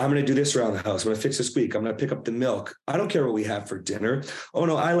yeah, I'm going to do this around the house. I'm going to fix this squeak. I'm going to pick up the milk. I don't care what we have for dinner. Oh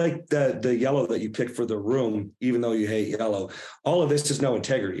no, I like the yellow that you picked for the room, even though you hate yellow. All of this is no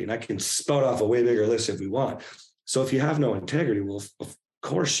integrity. And I can spout off a way bigger list if we want. So if you have no integrity, well, of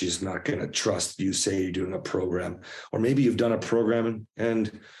course, she's not going to trust you say you're doing a program, or maybe you've done a program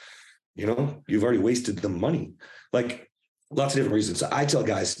and you've already wasted the money. Like lots of different reasons. So I tell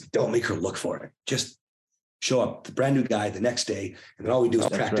guys, don't make her look for it. Just show up, the brand new guy the next day, and then all we do is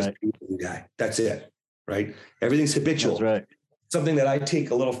practice the new guy. That's it, right? Everything's habitual. That's right. Something that I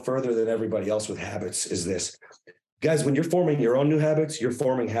take a little further than everybody else with habits is this. Guys, when you're forming your own new habits, you're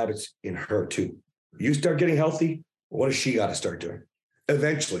forming habits in her too. You start getting healthy, what does she got to start doing?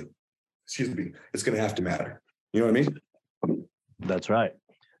 Eventually, it's going to have to matter. You know what I mean? That's right.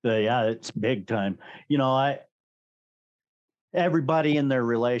 Yeah, it's big time. Everybody in their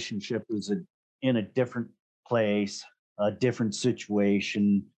relationship is in a different place, a different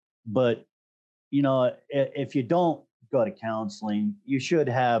situation. But, if you don't go to counseling, you should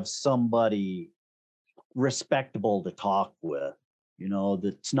have somebody respectable to talk with,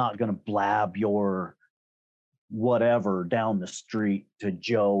 that's not going to blab your whatever down the street to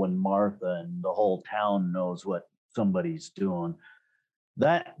Joe and Martha and the whole town knows what somebody's doing.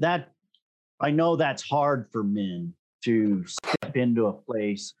 That I know that's hard for men to step into a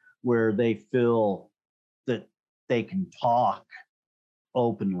place where they feel that they can talk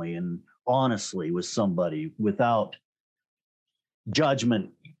openly and honestly with somebody without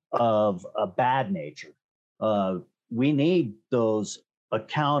judgment of a bad nature. We need those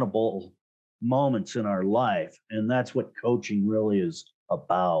accountable moments in our life, and that's what coaching really is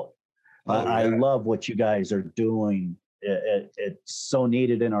about. I love what you guys are doing. It's so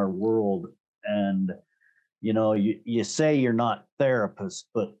needed in our world. And you say you're not therapists,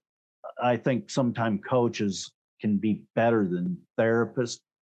 but I think sometimes coaches can be better than therapists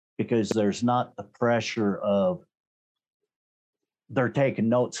because there's not the pressure of they're taking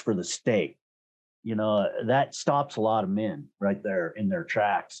notes for the state. That stops a lot of men right there in their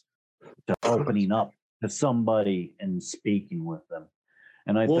tracks to opening up to somebody and speaking with them.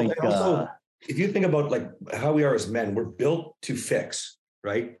 And I think also, if you think about like how we are as men, we're built to fix,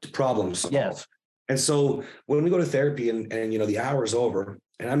 right? To problem solve. Yes. And so when we go to therapy and the hour's over,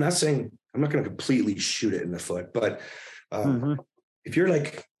 and I'm not saying I'm not going to completely shoot it in the foot, but if you're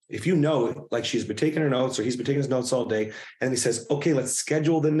like, if like she's been taking her notes or he's been taking his notes all day, and he says, okay, let's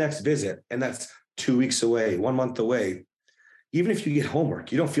schedule the next visit. And that's 2 weeks away, 1 month away. Even if you get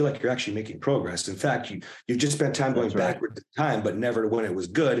homework, you don't feel like you're actually making progress. In fact, you've just spent time going backward in time, but never to when it was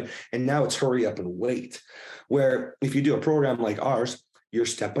good. And now it's hurry up and wait. Where if you do a program like ours, you're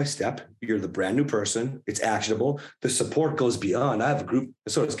step by step, you're the brand new person, it's actionable. The support goes beyond. I have a group,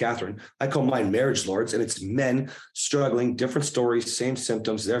 so does Catherine. I call mine Marriage Lords, and it's men struggling, different stories, same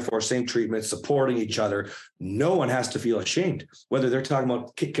symptoms, therefore same treatment, supporting each other. No one has to feel ashamed, whether they're talking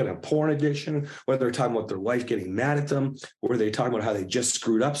about kicking a porn addiction, whether they're talking about their wife getting mad at them, or they're talking about how they just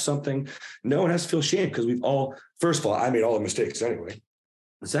screwed up something. No one has to feel ashamed, because we've all, first of all, I made all the mistakes anyway.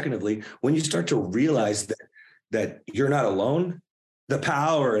 And secondly, when you start to realize that you're not alone, the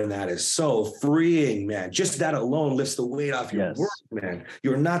power in that is so freeing, man. Just that alone lifts the weight off your work, man.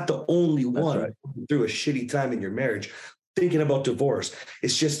 You're not the only one through a shitty time in your marriage thinking about divorce.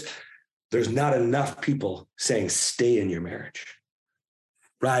 It's just there's not enough people saying stay in your marriage.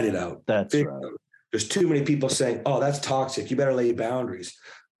 Ride it out. That's right. There's too many people saying, oh, that's toxic. You better lay boundaries.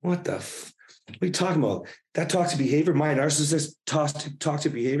 What the what are you talking about? That toxic behavior, my narcissist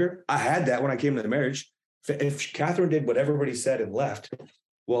toxic behavior, I had that when I came to the marriage. If Catherine did what everybody said and left,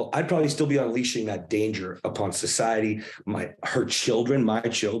 well, I'd probably still be unleashing that danger upon society, her children, my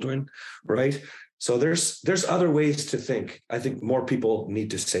children, right? So there's other ways to think. I think more people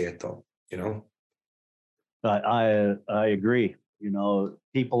need to say it, though. I agree.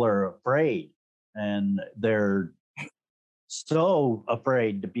 People are afraid, and they're so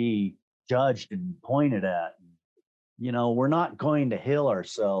afraid to be judged and pointed at. We're not going to heal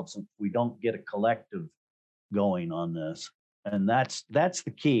ourselves if we don't get a collective going on this. And that's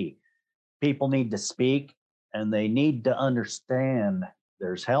the key. People need to speak, and they need to understand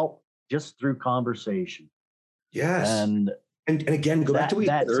there's help just through conversation. Yes. And again, go back to what you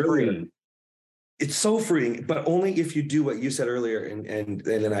said earlier. Free. It's so freeing, but only if you do what you said earlier. And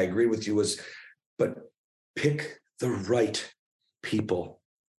then I agree with you but pick the right people.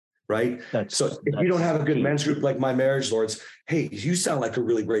 Right. So if you don't have a good men's group like my Marriage Lords, hey, you sound like a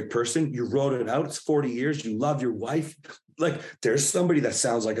really great person. You wrote it out. It's 40 years. You love your wife. Like, there's somebody that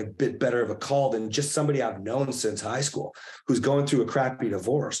sounds like a bit better of a call than just somebody I've known since high school, who's going through a crappy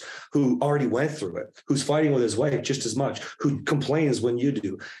divorce, who already went through it, who's fighting with his wife just as much, who complains when you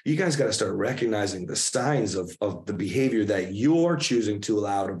do. You guys got to start recognizing the signs of the behavior that you're choosing to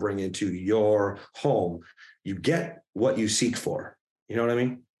allow to bring into your home. You get what you seek for. You know what I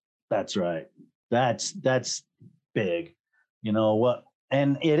mean? That's right. That's big. What?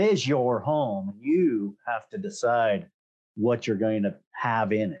 And it is your home. You have to decide what you're going to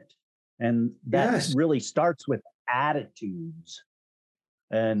have in it. And that really starts with attitudes.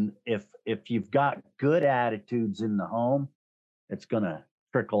 And if you've got good attitudes in the home, it's going to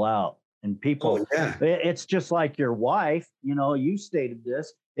trickle out. And people, it's just like your wife, you stated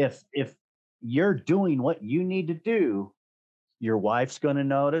this. If you're doing what you need to do, your wife's going to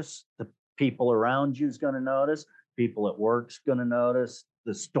notice, the people around you is going to notice, people at work's going to notice,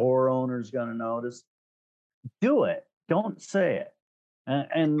 the store owner's going to notice. Do it. Don't say it.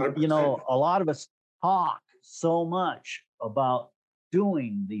 And a lot of us talk so much about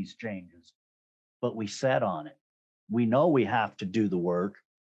doing these changes, but we set on it. We know we have to do the work,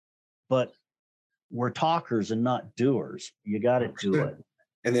 but we're talkers and not doers. You got to do it.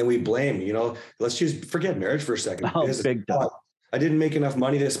 And then we blame, let's just forget marriage for a second. Oh, big time. I didn't make enough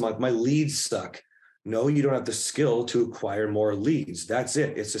money this month. My leads suck. No, you don't have the skill to acquire more leads. That's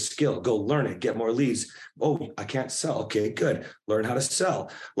it. It's a skill. Go learn it. Get more leads. Oh, I can't sell. Okay, good. Learn how to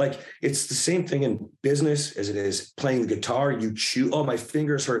sell. Like, it's the same thing in business as it is playing the guitar. You chew. Oh, my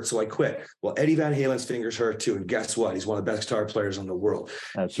fingers hurt, so I quit. Well, Eddie Van Halen's fingers hurt too. And guess what? He's one of the best guitar players in the world.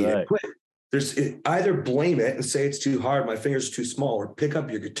 That's right. Quit. There's either blame it and say it's too hard, my fingers are too small, or pick up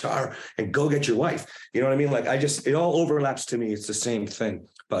your guitar and go get your wife. You know what I mean? Like, it all overlaps to me. It's the same thing.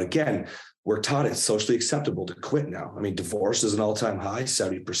 But again, we're taught it's socially acceptable to quit now. I mean, divorce is an all-time high,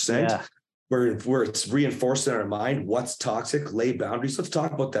 70%. Yeah. Where it's reinforced in our mind what's toxic, lay boundaries. Let's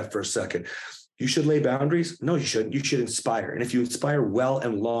talk about that for a second. You should lay boundaries? No, you shouldn't. You should inspire. And if you inspire well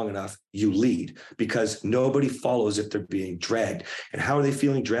and long enough, you lead, because nobody follows if they're being dragged. And how are they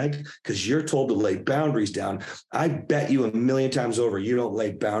feeling dragged? Because you're told to lay boundaries down. I bet you 1,000,000 times over, you don't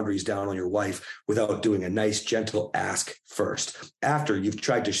lay boundaries down on your wife without doing a nice, gentle ask first, after you've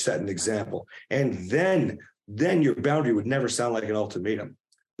tried to set an example. And then your boundary would never sound like an ultimatum.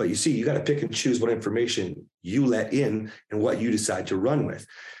 But you see, you got to pick and choose what information you let in and what you decide to run with.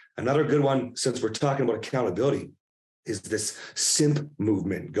 Another good one, since we're talking about accountability, is this simp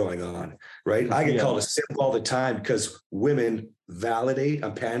movement going on, right? I get called a simp all the time because women validate,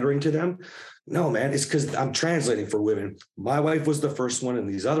 I'm pandering to them. No, man, it's because I'm translating for women. My wife was the first one, and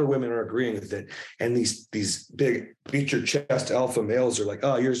these other women are agreeing with it. And these big beat your chest alpha males are like,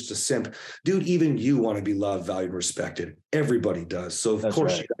 oh, you're just a simp. Dude, even you want to be loved, valued, respected. Everybody does. So of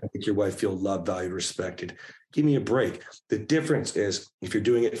course you gotta make your wife feel loved, valued, respected. Give me a break. The difference is if you're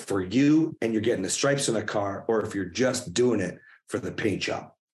doing it for you and you're getting the stripes in a car, or if you're just doing it for the paint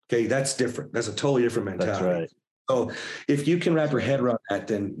job. Okay, that's different. That's a totally different mentality. That's right. So if you can wrap your head around that,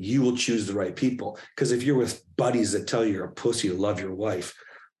 then you will choose the right people. Because if you're with buddies that tell you you're a pussy to love your wife,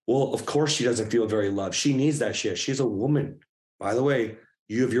 well, of course she doesn't feel very loved. She needs that shit. She's a woman. By the way,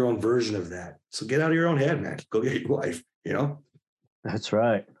 you have your own version of that. So get out of your own head, man. Go get your wife, you know? That's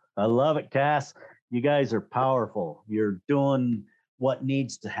right. I love it, Cass. You guys are powerful. You're doing what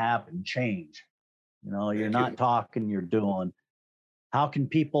needs to happen, change. You know, you're not talking, you're doing. How can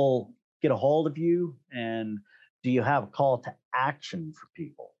people get a hold of you? And do you have a call to action for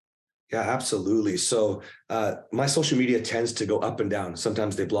people? Yeah, absolutely. So my social media tends to go up and down.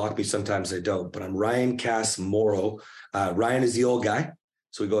 Sometimes they block me, sometimes they don't. But I'm RyanCassMorrow. Ryan is the old guy.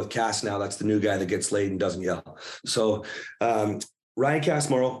 So we go with Cass now. That's the new guy that gets laid and doesn't yell. So Ryan Cass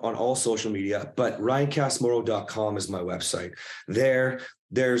Morrow on all social media, but RyanCassMorrow.com is my website.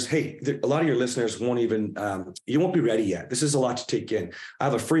 There's a lot of your listeners won't even, you won't be ready yet. This is a lot to take in. I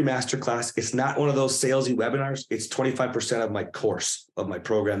have a free masterclass. It's not one of those salesy webinars. It's 25% of my course, of my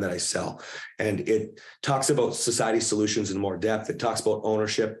program that I sell. And it talks about society solutions in more depth. It talks about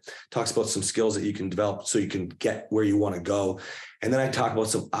ownership, talks about some skills that you can develop so you can get where you want to go. And then I talk about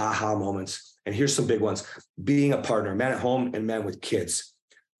some aha moments. And here's some big ones: being a partner, man at home and man with kids.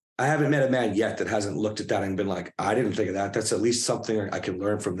 I haven't met a man yet that hasn't looked at that and been like, I didn't think of that. That's at least something I can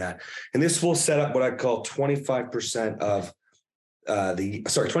learn from that. And this will set up what I call 25% of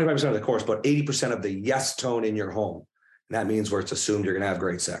 25% of the course, but 80% of the yes tone in your home. And that means where it's assumed you're going to have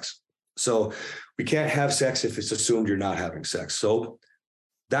great sex. So we can't have sex if it's assumed you're not having sex. So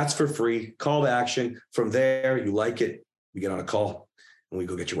that's for free. Call to action. From there, you like it, we get on a call and we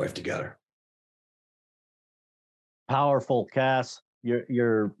go get your wife together. Powerful, Cass.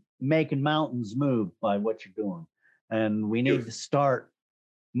 You're making mountains move by what you're doing. And we need to start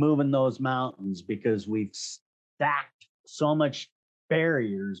moving those mountains because we've stacked so much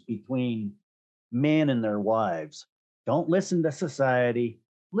barriers between men and their wives. Don't listen to society.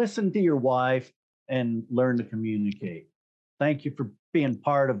 Listen to your wife and learn to communicate. Thank you for being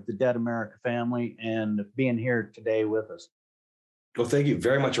part of the Dead America family and being here today with us. Well, thank you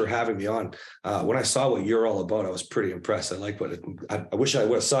very much for having me on. When I saw what you're all about, I was pretty impressed. I wish I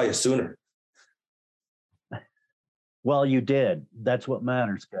would have saw you sooner. Well, you did. That's what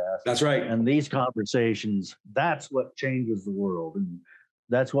matters, Cass. That's right. And these conversations, that's what changes the world. And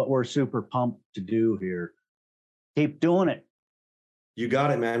that's what we're super pumped to do here. Keep doing it. You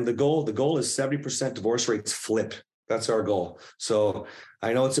got it, man. The goal is 70% divorce rates flip. That's our goal. So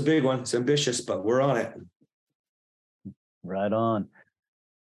I know it's a big one. It's ambitious, but we're on it. Right on.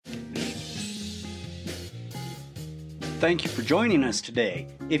 Thank you for joining us today.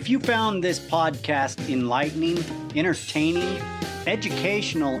 If you found this podcast enlightening, entertaining,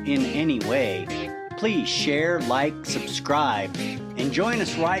 educational in any way, please share, like, subscribe, and join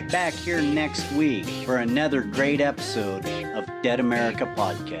us right back here next week for another great episode of Dead America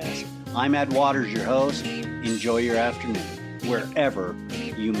Podcast. I'm Ed Waters, your host. Enjoy your afternoon, wherever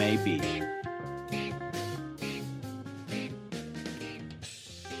you may be.